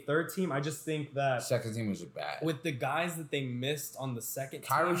All-NBA third team. I just think that second team was bad. With the guys that they missed on the second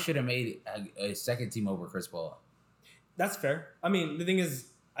Kyrie team. should have made a second team over Chris Paul. That's fair. I mean, the thing is,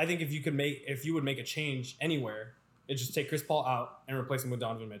 I think if you would make a change anywhere, it'd just take Chris Paul out and replace him with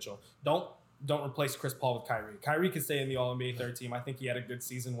Donovan Mitchell. Don't replace Chris Paul with Kyrie. Kyrie could stay in the All-NBA third team. I think he had a good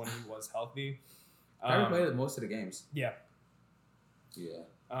season when he was healthy. Kyrie played most of the games. Yeah. Yeah.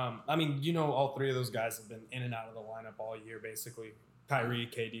 I mean, all three of those guys have been in and out of the lineup all year, basically. Kyrie,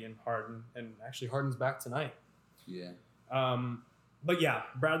 KD, and Harden. And actually, Harden's back tonight. Yeah. But yeah,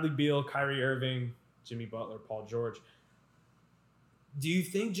 Bradley Beal, Kyrie Irving, Jimmy Butler, Paul George. Do you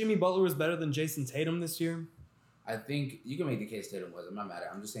think Jimmy Butler was better than Jason Tatum this year? I think you can make the case Tatum was. I'm not mad at it.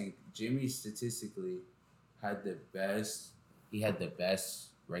 I'm just saying Jimmy statistically had the best. He had the best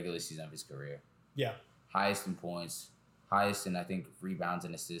regular season of his career. Yeah. Highest in points, highest in I think rebounds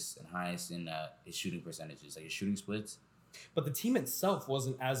and assists, and highest in his shooting percentages, like his shooting splits. But the team itself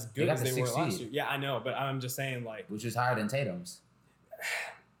wasn't as good as they were last year. Yeah, I know, but I'm just saying, like, which was higher than Tatum's.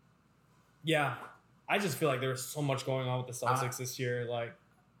 Yeah, I just feel like there was so much going on with the Celtics this year, like.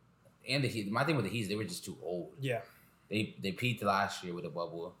 And the Heat. My thing with the Heat is they were just too old. Yeah. They peaked last year with a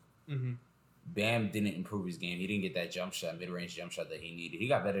bubble. Mm-hmm. Bam didn't improve his game. He didn't get that jump shot, mid-range jump shot that he needed. He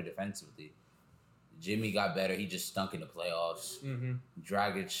got better defensively. Jimmy got better. He just stunk in the playoffs. Mm-hmm.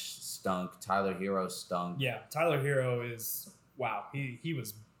 Dragic stunk. Tyler Hero stunk. Yeah, Tyler Hero is wow. He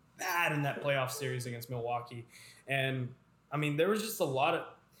was bad in that playoff series against Milwaukee, and I mean there was just a lot of.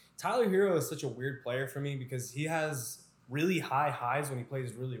 Tyler Hero is such a weird player for me because he has really high highs when he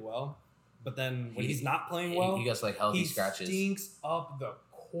plays really well, but then when he's not playing well, he gets like healthy scratches. He stinks up the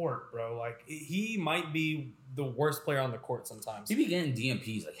court, bro. Like he might be the worst player on the court sometimes. He be getting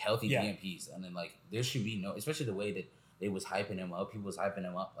DMPs, like healthy DMPs, and then like there should be no, especially the way that they was hyping him up. People was hyping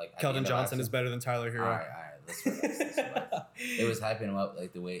him up like Keldon Johnson is better than Tyler Hero. All right, let's relax. It was hyping him up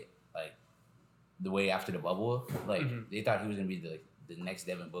like the way after the bubble, like they thought he was gonna be the next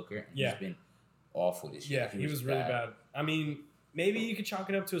Devin Booker. And he's been awful this year. Yeah, he was really bad. I mean, maybe you could chalk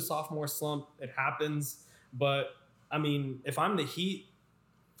it up to a sophomore slump. It happens, but I mean, if I'm the Heat.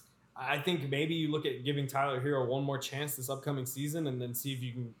 I think maybe you look at giving Tyler Hero one more chance this upcoming season, and then see if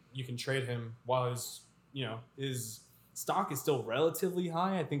you can trade him while his stock is still relatively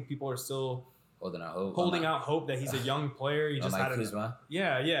high. I think people are still holding out hope that he's a young player. He just had Kuzma.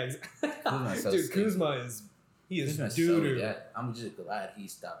 Yeah. Kuzma's so dude, Kuzma is doo-doo. So I'm just glad he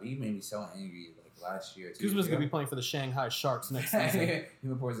stopped. He made me so angry like last year. Kuzma's gonna be playing for the Shanghai Sharks next season. Him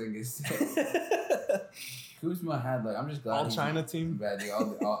and Porzingis. Kuzma had I'm just glad all China team. Bad,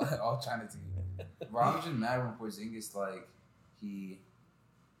 all China team. Bro, I'm just mad when Porzingis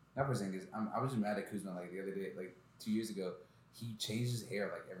not Porzingis. I was just mad at Kuzma the other day, 2 years ago. He changed his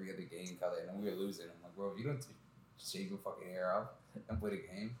hair every other game color, and then we were losing. I'm like, bro, if you don't shave your fucking hair off and play the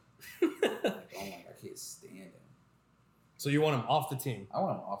game, oh my, I can't stand him. So you want him off the team? I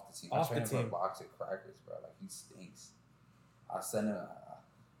want him off the team. Off I train him for a box of crackers, bro. He stinks. I'll send him.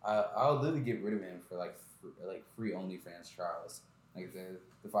 I'll literally get rid of him for free OnlyFans trials,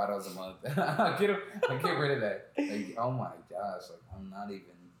 the $5 a month. I'll get rid of that. Oh my gosh, I'm not even.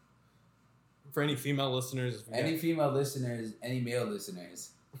 For any female listeners, any male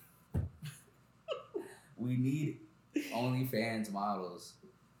listeners, we need OnlyFans models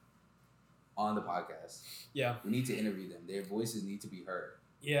on the podcast. Yeah, we need to interview them. Their voices need to be heard.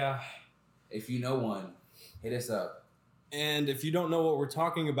 Yeah. If you know one, hit us up. And if you don't know what we're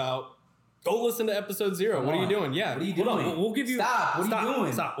talking about, go listen to episode 0. What are you doing? Yeah. What are you doing? We'll give you. Stop. What are you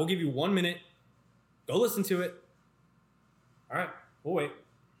doing? Stop. We'll give you 1 minute. Go listen to it. All right. We'll wait.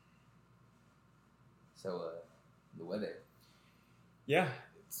 So, the weather. Yeah.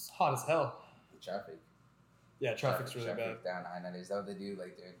 It's hot as hell. The traffic. Yeah, traffic's really bad. Down I-90. Is that what they do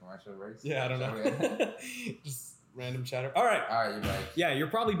during commercial breaks? Yeah, I don't know. Just random chatter. All right, you're back. Yeah, you're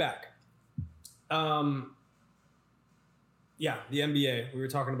probably back. Yeah, the NBA. We were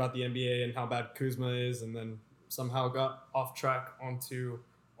talking about the NBA and how bad Kuzma is, and then somehow got off track onto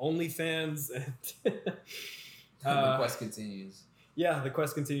OnlyFans. And the quest continues. Yeah, the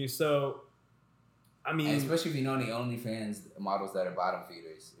quest continues. So, I mean... And especially if you know any OnlyFans models that are bottom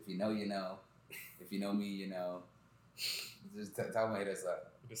feeders. If you know, you know. If you know me, you know. Just tell me hit us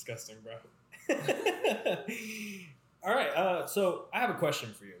up. Disgusting, bro. All right, so I have a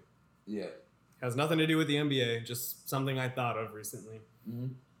question for you. Yeah. Has nothing to do with the NBA, just something I thought of recently.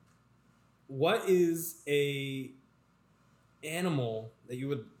 Mm-hmm. What is an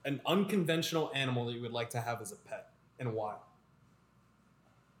unconventional animal that you would like to have as a pet, and why?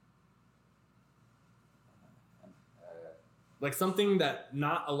 Like something that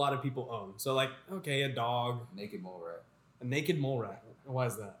not a lot of people own. So okay, a dog. Naked mole rat. A naked mole rat. Why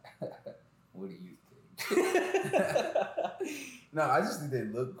is that? What do you think? No, I just think they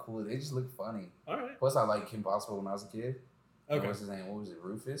look cool. They just look funny. All right. Plus, I liked Kim Possible when I was a kid. Okay. What's his name? What was it?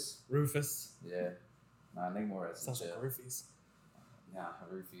 Rufus? Rufus. Yeah. Nah, Nick Morris. Sounds like Rufus. Nah,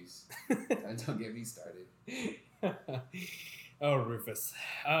 Rufus. Don't get me started. Oh, Rufus.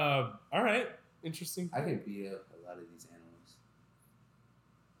 All right. Interesting. I could beat up a lot of these animals.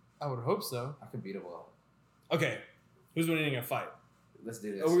 I would hope so. I could beat them all. Okay. Who's winning a fight? Let's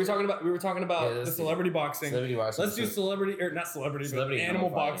do this. Oh, we were talking about the celebrity boxing. Celebrity boxing. Let's do not celebrity, but animal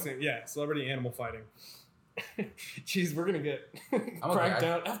boxing. Yeah, celebrity animal fighting. Jeez, we're gonna get cracked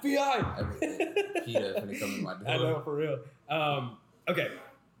down. FBI. PETA gonna come in my door. I know, for real. Okay.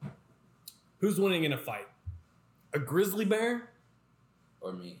 Who's winning in a fight? A grizzly bear?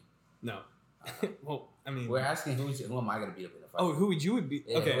 Or me? No. Well, I mean, We're asking who am I gonna beat up in a fight? oh, who would you beat?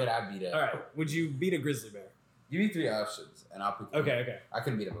 Yeah, Okay. who would I beat up? All right. Would you beat a grizzly bear? Give me 3 options, and I'll pick. Okay. I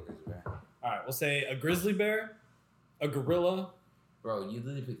couldn't beat up a grizzly bear. All right. We'll say a grizzly bear, a gorilla, Bro, you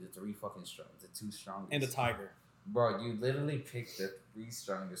literally picked the 3 fucking strong, the 2 strongest, and a tiger. Bro, you literally picked the 3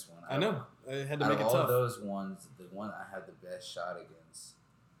 strongest one. I know. I had to out make of it all tough. those ones, the one I had the best shot against.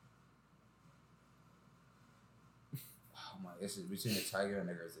 Oh my! This is between a tiger and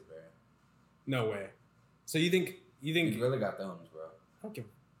a grizzly bear. No way. So you think You really got thumbs, bro. okay?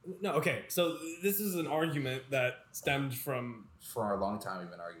 No. Okay. So this is an argument that stemmed from. For a long time, we've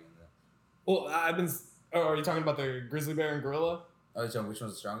been arguing that. Well, I've been. Oh, are you talking about the grizzly bear and gorilla? Oh, so which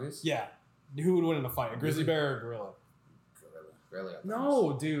one's the strongest? Yeah. Who would win in a fight, a grizzly bear or a gorilla? Gorilla got thumbs.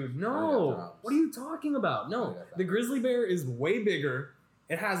 No, dude, Gorilla got no. thumbs. What are you talking about? Gorilla No, got thumbs. the grizzly bear is way bigger.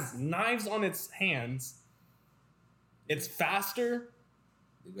 It has knives on its hands. It's faster.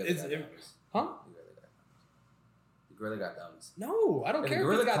 The gorilla It's got thumbs. huh? The gorilla got thumbs. No, I don't If care the if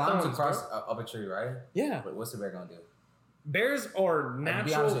gorilla it's got climbs thumbs, across bro. up a tree, right? Yeah, But what's the bear gonna do? bears are Be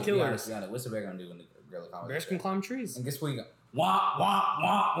natural honest, killers. Be honest. What's the bear gonna do when the gorilla climbs? Bears up can there? climb trees. And guess what? You go womp womp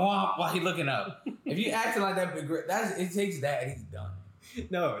womp womp while he looking up. If you acting like that, that's it takes that and he's done.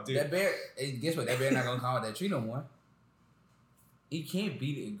 No, dude. That bear. Guess what? That bear not gonna climb up that tree no more. He can't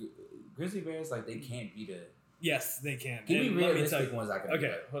beat it. Grizzly bears like they can't beat it. Yes, they can. Give me And let me tell realistic you- ones I can beat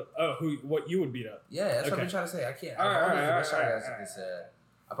Okay. up. Oh, what you would beat up? Yeah, that's what Okay. I'm trying to say. I can't. All right, all right, the best all right, shot all is- right. is,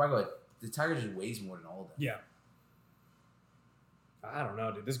 I probably go. The tiger just weighs more than all of them. Yeah. I don't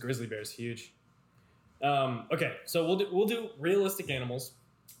know, dude. This grizzly bear is huge. Okay, so we'll do realistic animals.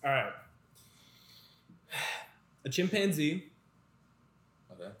 All right. A chimpanzee,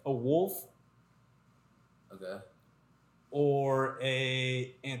 Okay. a wolf, Okay. or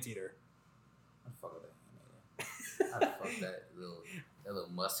a anteater. I'd fuck with that. I'd fuck that little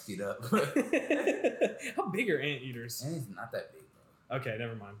musket up. How big are anteaters? And he's not that big, bro. Okay,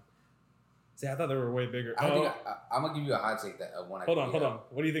 never mind. See, I thought they were way bigger. I think I'm gonna give you a hot take that one. Hold on.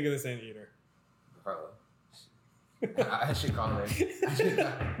 What do you think of this anteater? Bro. I should call her.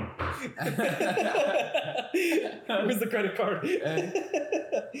 Where's the credit card?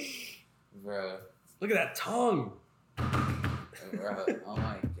 Bro. Look at that tongue. Bro. Oh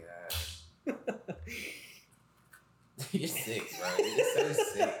my god. You're sick, bro. You're so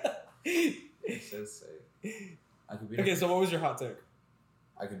sick. You're so sick. I could beat Okay, up, so what was your hot take?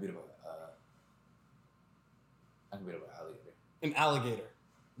 I could beat up an alligator. An alligator.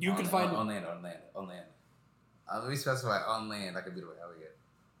 You can find on land. Let me specify on land. I could beat up an alligator.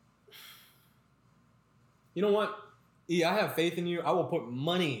 You know what? E, I have faith in you. I will put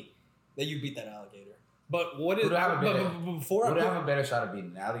money that you beat that alligator. But what is Would I have a better- before Would I I put, have a better shot of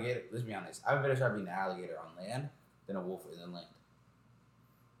beating an alligator? Let's be honest. I have a better shot of beating an alligator on land than a wolf in land.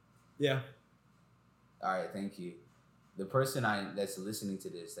 yeah. All right, thank you. The person that's listening to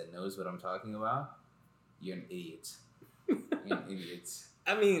this that knows what I'm talking about, you're an idiot. You're an idiot.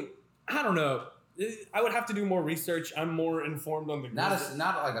 I mean, I don't know. I would have to do more research. I'm more informed on the grizzly.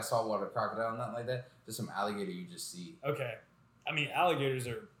 Not like a saltwater crocodile, nothing like that. Just some alligator you just see. Okay. I mean, alligators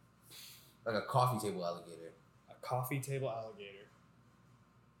are Like a coffee table alligator. a coffee table alligator.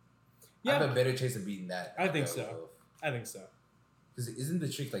 I have Yeah, a better chance of beating that. I think so. I think so. Because isn't the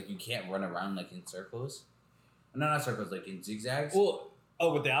trick like you can't run around like in circles? No, not circles, like in zigzags. Well,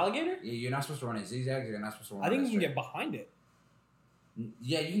 with the alligator? Yeah, you're not supposed to run in zigzags. You're not supposed to run. I think in you can straight. get behind it.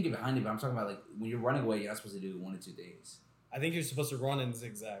 Yeah, you can get behind it, but I'm talking about like when you're running away, you're not supposed to do 1 or 2 days. I think you're supposed to run in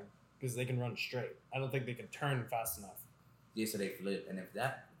zigzag because they can run straight. I don't think they can turn fast enough. Yeah, so they flip, and if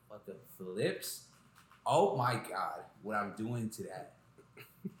that fucker flips, oh my god, what I'm doing to that,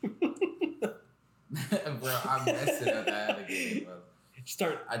 bro, I'm messing up the alligator, bro.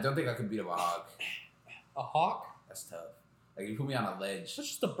 Start I don't think I could beat up a hawk. a hawk. That's tough. Like you put me on a ledge. It's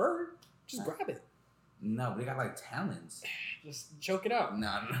just a bird. Just grab it. No, but they got like talons. Just choke it out.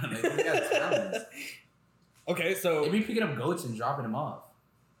 No, they got talons. Okay, so They'd be picking up goats and dropping them off.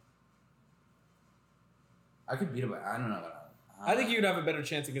 I could beat up. I don't know. I think you'd have a better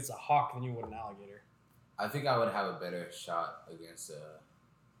chance against a hawk than you would an alligator. I think I would have a better shot against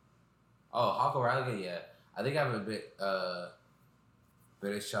hawk or alligator. Yeah, I think I have a bit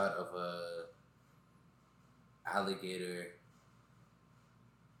better shot of a alligator.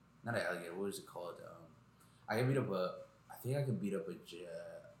 Not an alligator. What is it called? I can beat up I think I could beat up a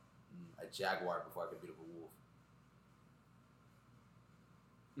jaguar before I could beat up a wolf.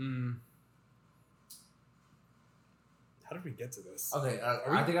 How did we get to this? Okay,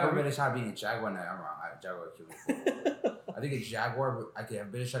 I think I have a better shot of being a jaguar. No, I'm wrong. A jaguar killed me. I think a jaguar. I could have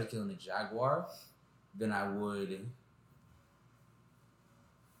a better shot of killing a jaguar than I would.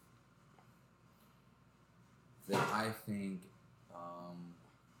 Then I think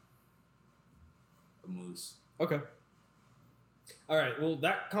a moose. Okay. All right. Well,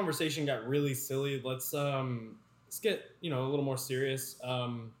 that conversation got really silly. Let's get a little more serious.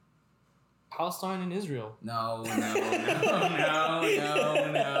 Palestine and Israel. No. You're not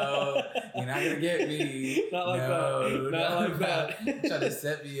gonna get me. Not like that. Not like that. You try to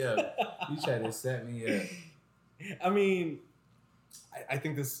set me up. I mean, I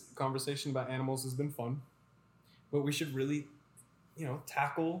think this conversation about animals has been fun, but we should really,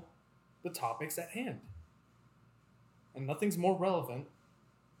 tackle the topics at hand. And nothing's more relevant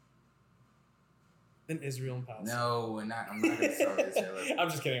than Israel and Palestine. No, I'm not going to start with Israel. I'm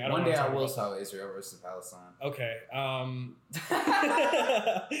just kidding. One day I will start with Israel versus Palestine. Okay.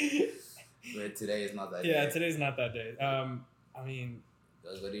 But today is not that day. Yeah, today's not that day. I mean...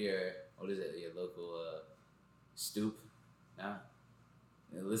 Go to your local stoop. Nah.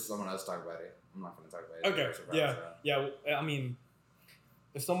 Let someone else talk about it. I'm not going to talk about it. Okay, yeah. I mean...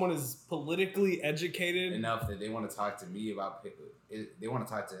 If someone is politically educated enough that they want to talk to me about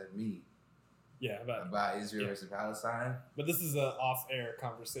about Israel versus Palestine. But this is an off-air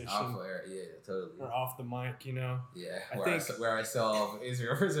conversation. Off-air, yeah, totally. Or off the mic, Yeah, where I solve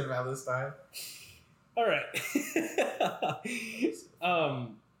Israel versus Palestine. All right.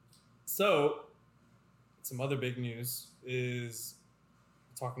 So some other big news is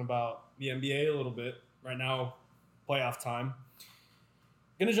talking about the NBA a little bit right now, playoff time.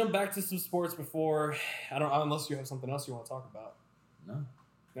 Gonna jump back to some sports before unless you have something else you want to talk about. No,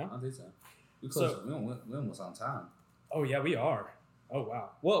 I don't think so. We almost on time. Oh yeah, we are. Oh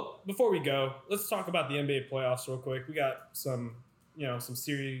wow. Well, before we go, let's talk about the NBA playoffs real quick. We got some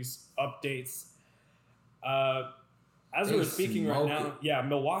series updates. As we're speaking right now,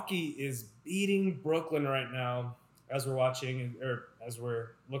 Milwaukee is beating Brooklyn right now. As we're watching or as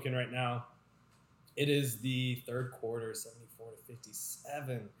we're looking right now, it is the third quarter,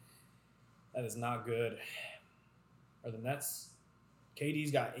 74-57. That is not good. Are the Nets? KD's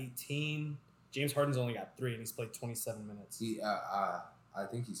got 18. James Harden's only got 3, and he's played 27 minutes. I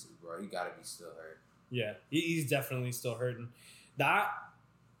think he got to be still hurt. Yeah, he's definitely still hurting.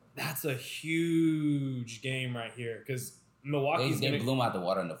 That's a huge game right here because Milwaukee's they blew him out the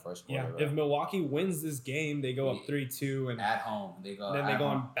water in the first quarter. Yeah, right? if Milwaukee wins this game, they go up 3-2, and at home they go. Then they're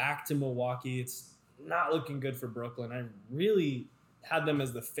going back to Milwaukee. It's not looking good for Brooklyn. I really had them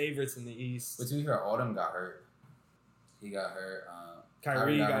as the favorites in the East. But to be fair, Autumn got hurt. He got hurt.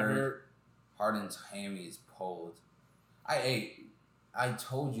 Kyrie got hurt. Harden's hammy is pulled. I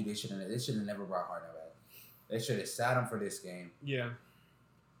told you they should have never brought Harden back. They should have sat him for this game. Yeah.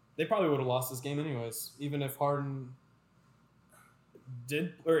 They probably would have lost this game anyways. Even if Harden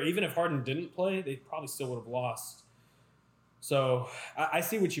didn't play, they probably still would have lost. So I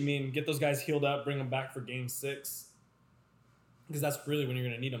see what you mean. Get those guys healed up, bring them back for Game 6, because that's really when you're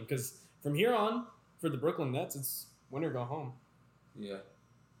going to need them. Because from here on, for the Brooklyn Nets, it's win or go home. Yeah.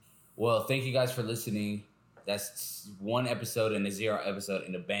 Well, thank you guys for listening. That's one episode and a 0 episode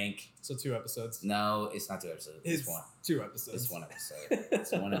in the bank. So 2 episodes. No, it's not 2 episodes. It's one. 2 episodes. It's 1 episode.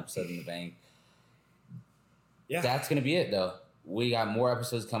 It's 1 episode in the bank. Yeah. That's going to be it, though. We got more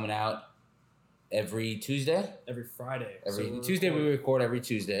episodes coming out every Tuesday. Every Friday. Every Tuesday we record every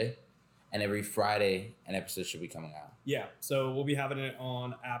Tuesday. And every Friday an episode should be coming out. Yeah. So we'll be having it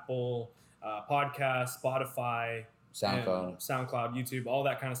on Apple Podcasts, Spotify, SoundCloud, YouTube, all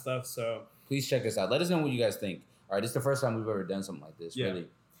that kind of stuff. So please check us out. Let us know what you guys think. All right, this is the first time we've ever done something like this, really.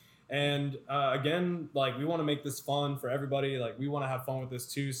 And again, we want to make this fun for everybody. We want to have fun with this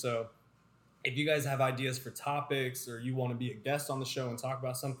too. So if you guys have ideas for topics or you want to be a guest on the show and talk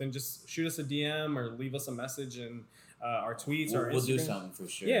about something, just shoot us a DM or leave us a message in our tweets or Instagram. We'll do something for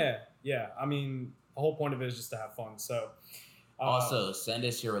sure. Yeah. I mean, the whole point of it is just to have fun. So also, send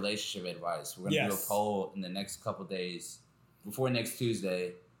us your relationship advice. We're going to do a poll in the next couple days before next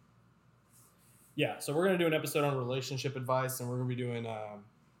Tuesday. Yeah, so we're going to do an episode on relationship advice, and we're going to be doing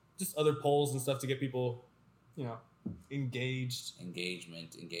just other polls and stuff to get people, engaged.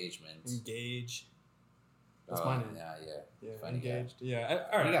 Engagement. Engage. That's my name. Yeah. Funny engaged. Guy. Yeah.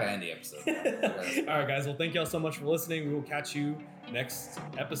 All right. We got to end the episode. All right, guys. Well, thank y'all so much for listening. We will catch you next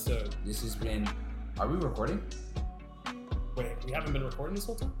episode. This has been... Are we recording? Wait, we haven't been recording this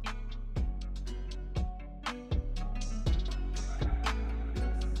whole time?